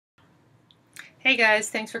Hey guys,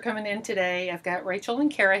 thanks for coming in today. I've got Rachel and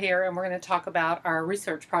Kara here, and we're going to talk about our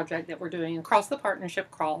research project that we're doing across the partnership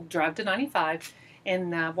called Drive to 95.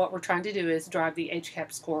 And what we're trying to do is drive the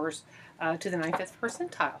HCAP scores to the 95th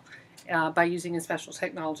percentile by using a special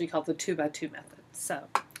technology called the 2x2 method. So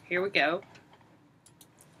here we go.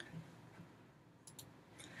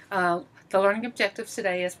 The learning objectives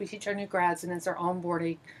today, as we teach our new grads and as they're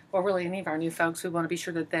onboarding, or really any of our new folks, we want to be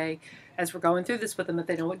sure that they, as we're going through this with them, that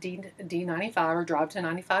they know what D95 or Drive to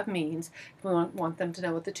 95 means. We want them to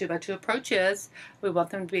know what the 2x2 approach is. We want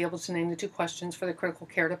them to be able to name the two questions for the critical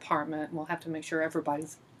care department. And we'll have to make sure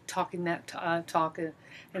everybody's talking that talk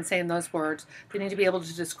and saying those words. They need to be able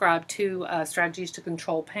to describe two strategies to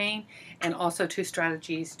control pain and also two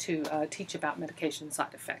strategies to teach about medication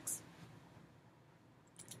side effects.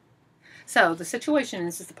 So the situation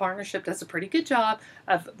is the partnership does a pretty good job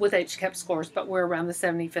with HCAP scores, but we're around the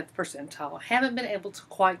 75th percentile. Haven't been able to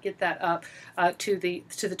quite get that up to the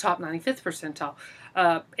top 95th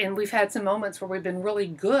percentile. And we've had some moments where we've been really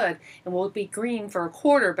good and we'll be green for a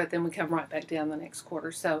quarter, but then we come right back down the next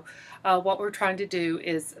quarter. So what we're trying to do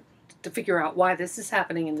is to figure out why this is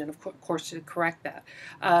happening and then of course to correct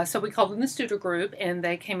that. So we called in the Studer group and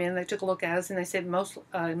they came in, they took a look at us and they said most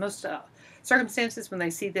circumstances when they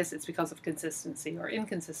see this, it's because of consistency or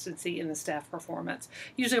inconsistency in the staff performance.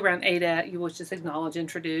 Usually around ADAT, you will just acknowledge,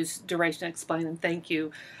 introduce, duration, explain, and thank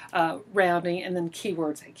you, rounding, and then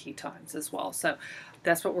keywords at key times as well. So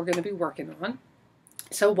that's what we're going to be working on.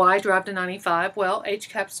 So why Drive to 95? Well,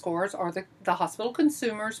 HCAP scores are the hospital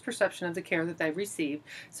consumer's perception of the care that they receive.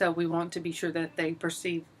 So we want to be sure that they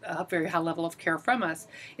perceive a very high level of care from us.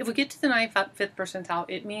 If we get to the 95th percentile,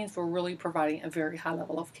 it means we're really providing a very high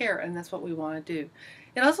level of care, and that's what we want to do.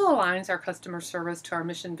 It also aligns our customer service to our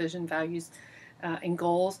mission, vision, values, and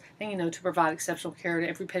goals, and to provide exceptional care to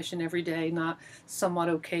every patient every day, not somewhat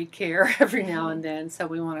okay care every now and then. So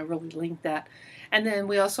we want to really link that. And then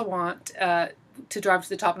we also want to drive to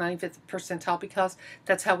the top 95th percentile because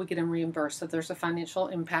that's how we get them reimbursed. So there's a financial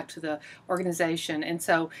impact to the organization. And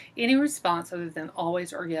so any response other than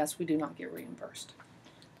always or yes, we do not get reimbursed.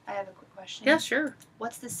 I have a quick question. Yeah, sure.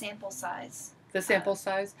 What's the sample size? The sample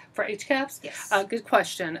size for HCAPs? Yes. Good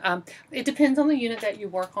question. It depends on the unit that you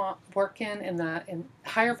work in. In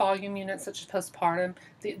higher volume units such as postpartum,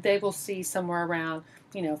 they will see somewhere around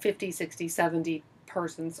 50, 60, 70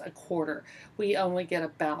 persons a quarter. We only get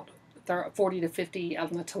about 40 to 50 on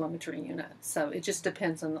the telemetry unit. So it just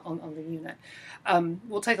depends on the unit.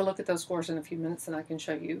 We'll take a look at those scores in a few minutes and I can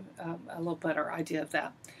show you a little better idea of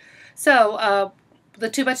that. So the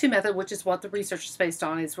 2x2 method, which is what the research is based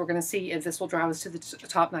on, is we're going to see if this will drive us to the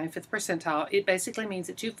top 95th percentile. It basically means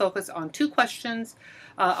that you focus on two questions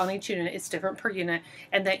on each unit. It's different per unit,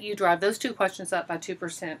 and that you drive those two questions up by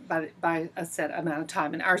 2% by a set amount of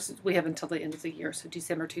time. And ours, we have until the end of the year, so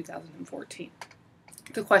December 2014.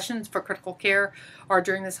 The questions for critical care are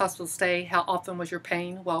during this hospital stay, how often was your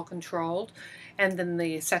pain well controlled? And then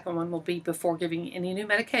the second one will be before giving any new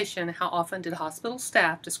medication, how often did hospital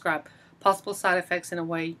staff describe possible side effects in a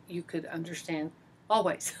way you could understand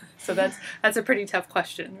always? So that's a pretty tough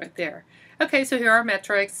question right there. Okay, so here are our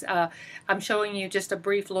metrics. I'm showing you just a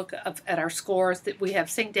brief look at our scores. That we have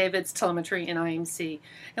St. David's, telemetry, and IMC.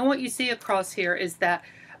 And what you see across here is that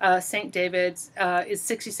St. David's is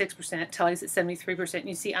 66%, Telly's at 73%,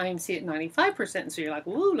 you see IMC at 95%, and so you're like,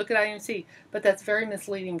 woo, look at IMC. But that's very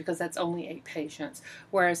misleading because that's only 8 patients.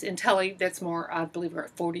 Whereas in Telly, that's more, I believe we're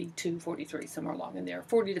at 42, 43, somewhere along in there.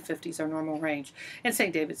 40 to 50 is our normal range. And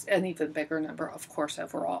St. David's an even bigger number, of course,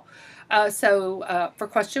 overall. So for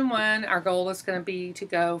question 1, our goal is going to be to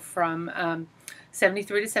go from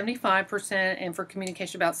 73 to 75%, and for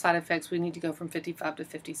communication about side effects, we need to go from 55 to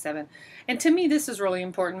 57. And to me, this is really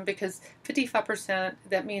important because 55%,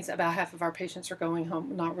 that means about half of our patients are going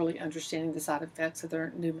home not really understanding the side effects of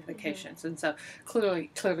their new medications. And so clearly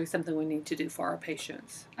something we need to do for our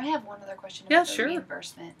patients. I have one other question about the sure.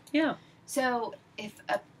 reimbursement. Yeah. So if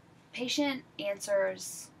a patient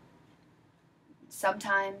answers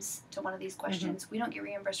sometimes to one of these questions, we don't get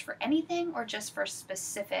reimbursed for anything or just for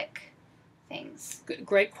specific things?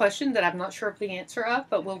 Great question that I'm not sure of the answer of,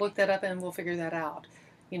 but we'll look that up and we'll figure that out.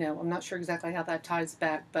 I'm not sure exactly how that ties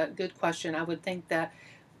back, but good question. I would think that,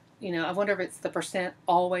 I wonder if it's the percent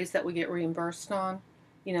always that we get reimbursed on,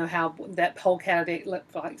 how that whole category,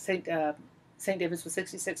 like St. David's was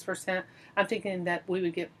 66%. I'm thinking that we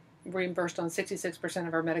would get reimbursed on 66%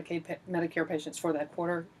 of our Medicare patients for that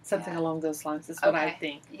quarter, something along those lines is what I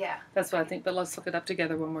think. Yeah. That's what I think, but let's look it up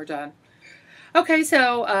together when we're done. Okay,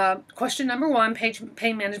 so question number 1,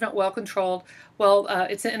 pain management well controlled. Well,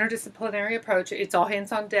 it's an interdisciplinary approach. It's all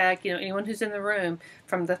hands on deck. Anyone who's in the room,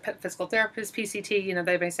 from the physical therapist, PCT,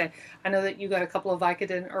 they may say, I know that you got a couple of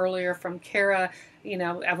Vicodin earlier from Kara.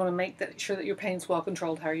 I want to make sure that your pain's well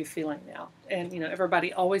controlled. How are you feeling now? And,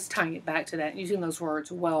 everybody always tying it back to that, using those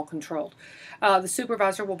words, well controlled. The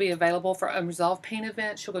supervisor will be available for unresolved pain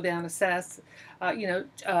events. She'll go down, assess,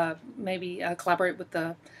 maybe collaborate with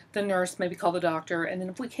the nurse, maybe call the doctor, and then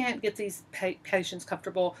if we can't get these patients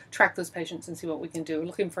comfortable, track those patients and see what we can do. We're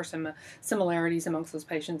looking for some similarities amongst those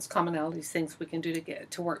patients, commonalities, things we can do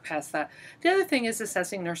to work past that. The other thing is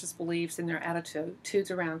assessing nurses' beliefs and their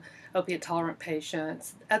attitudes around opiate tolerant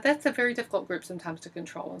patients. That's a very difficult group sometimes to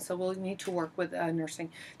control, and so we'll need to work with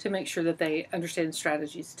nursing to make sure that they understand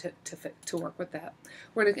strategies to work with that.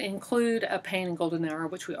 We're going to include a pain and golden hour,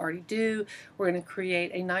 which we already do. We're going to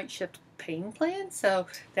create a night shift pain plan. So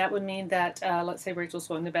that would mean that, let's say Rachel's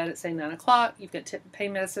going to bed at, say, 9 o'clock. You've got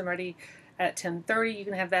pain medicine ready at 10:30. You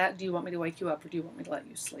can have that. Do you want me to wake you up, or do you want me to let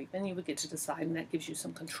you sleep? And you would get to decide, and that gives you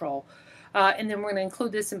some control. And then we're going to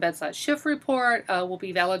include this in bedside shift report. We'll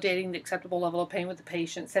be validating the acceptable level of pain with the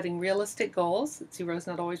patient, setting realistic goals. Zero is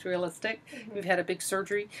not always realistic. Mm-hmm. We've had a big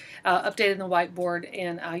surgery, updating the whiteboard,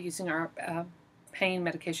 and using our pain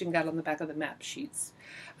medication guide on the back of the map sheets.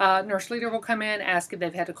 Nurse leader will come in, ask if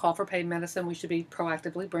they've had to call for pain medicine. We should be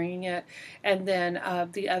proactively bringing it. And then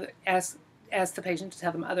ask the patient to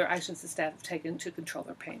tell them other actions the staff have taken to control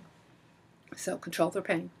their pain. So control their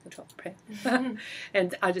pain. Mm-hmm.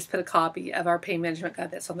 And I just put a copy of our pain management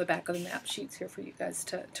guide that's on the back of the map sheets here for you guys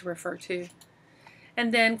to refer to.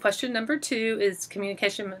 And then question number 2 is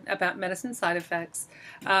communication about medicine side effects.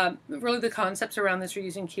 Really the concepts around this are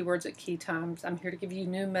using keywords at key times. I'm here to give you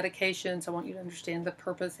new medications. I want you to understand the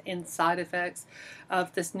purpose and side effects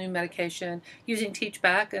of this new medication. Using teach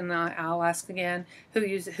back, and I'll ask again,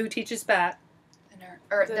 who teaches back?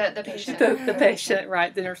 Or the patient. The patient,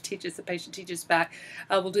 right. The nurse teaches, the patient teaches back.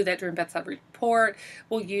 We'll do that during bedside report.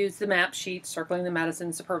 We'll use the map sheet, circling the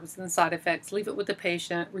medicines, the purpose and the side effects. Leave it with the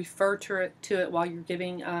patient. Refer to it while you're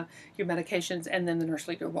giving your medications, and then the nurse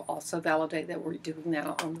leader will also validate that we're doing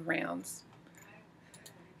that on the rounds.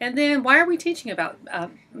 And then, why are we teaching about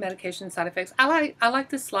medication side effects? I like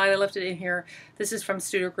this slide. I left it in here. This is from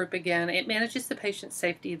Studio Group again. It manages the patient's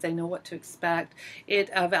safety. They know what to expect. It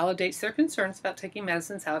validates their concerns about taking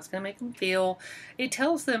medicines, how it's going to make them feel. It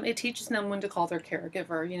teaches them when to call their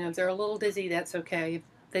caregiver. If they're a little dizzy, that's okay. If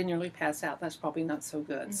they nearly pass out, that's probably not so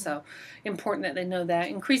good. Mm-hmm. So important that they know that.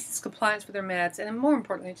 Increases compliance with their meds, and more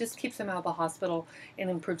importantly, it just keeps them out of the hospital and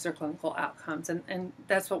improves their clinical outcomes. And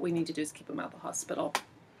that's what we need to do, is keep them out of the hospital.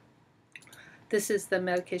 This is the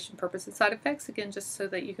medication purpose and side effects, again, just so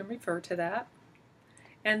that you can refer to that.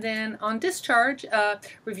 And then on discharge,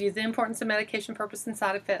 review the importance of medication purpose and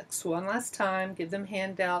side effects one last time, give them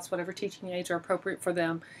handouts, whatever teaching aids are appropriate for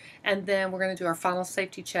them. And then we're going to do our final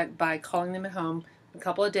safety check by calling them at home in a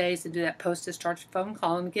couple of days and do that post-discharge phone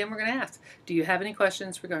call. And again, we're going to ask, do you have any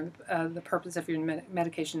questions regarding the purpose of your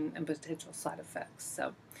medication and potential side effects?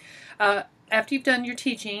 So after you've done your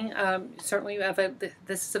teaching, certainly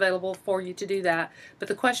this is available for you to do that. But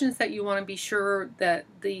the questions that you want to be sure that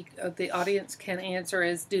the audience can answer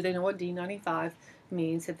is, do they know what D95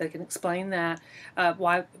 means, if they can explain that,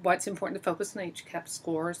 why it's important to focus on HCAHPS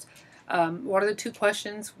scores. What are the 2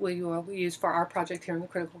 questions we will use for our project here in the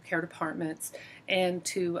critical care departments, and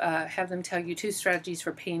to have them tell you 2 strategies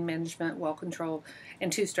for pain management, well control,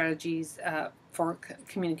 and 2 strategies for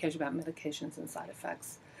communication about medications and side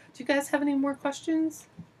effects. Do you guys have any more questions?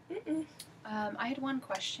 Mm-mm. I had one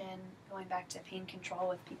question going back to pain control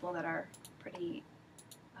with people that are pretty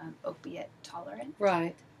opiate tolerant.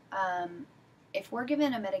 Right. If we're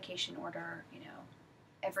given a medication order,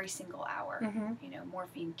 every single hour, mm-hmm.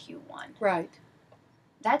 Morphine Q1. Right.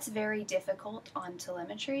 That's very difficult on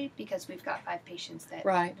telemetry because we've got 5 patients that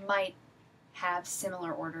right. might have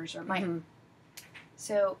similar orders or might. Mm-hmm.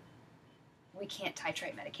 So we can't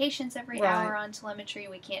titrate medications every right. hour on telemetry.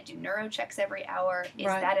 We can't do neuro checks every hour. Is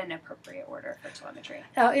right. that an appropriate order for telemetry?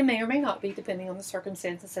 It may or may not be, depending on the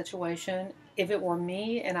circumstance and situation. If it were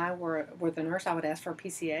me and I were the nurse, I would ask for a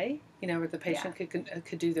PCA, where the patient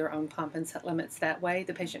could do their own pump and set limits that way.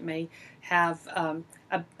 The patient may have a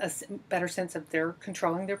better sense of their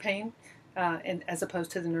controlling their pain, and as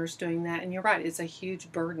opposed to the nurse doing that. And you're right, it's a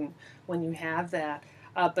huge burden when you have that.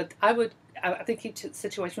 But I think each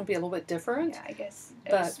situation would be a little bit different. Yeah, I guess. I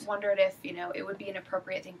just wondered if, it would be an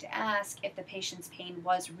appropriate thing to ask if the patient's pain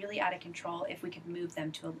was really out of control, if we could move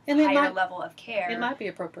them to a higher level of care. It might be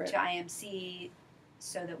appropriate. To IMC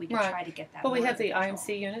so that we could right. try to get that. But we have the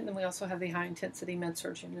IMC unit, and then we also have the high intensity med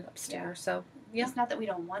surg unit upstairs. Yeah. So Yeah. It's not that we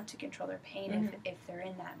don't want to control their pain if they're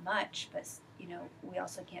in that much, but you know, we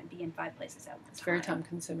also can't be in 5 places at once. It's very time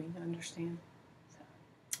consuming. I understand.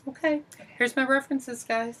 So. Okay. Here's my references,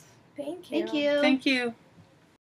 guys. Thank you. Thank you. Thank you.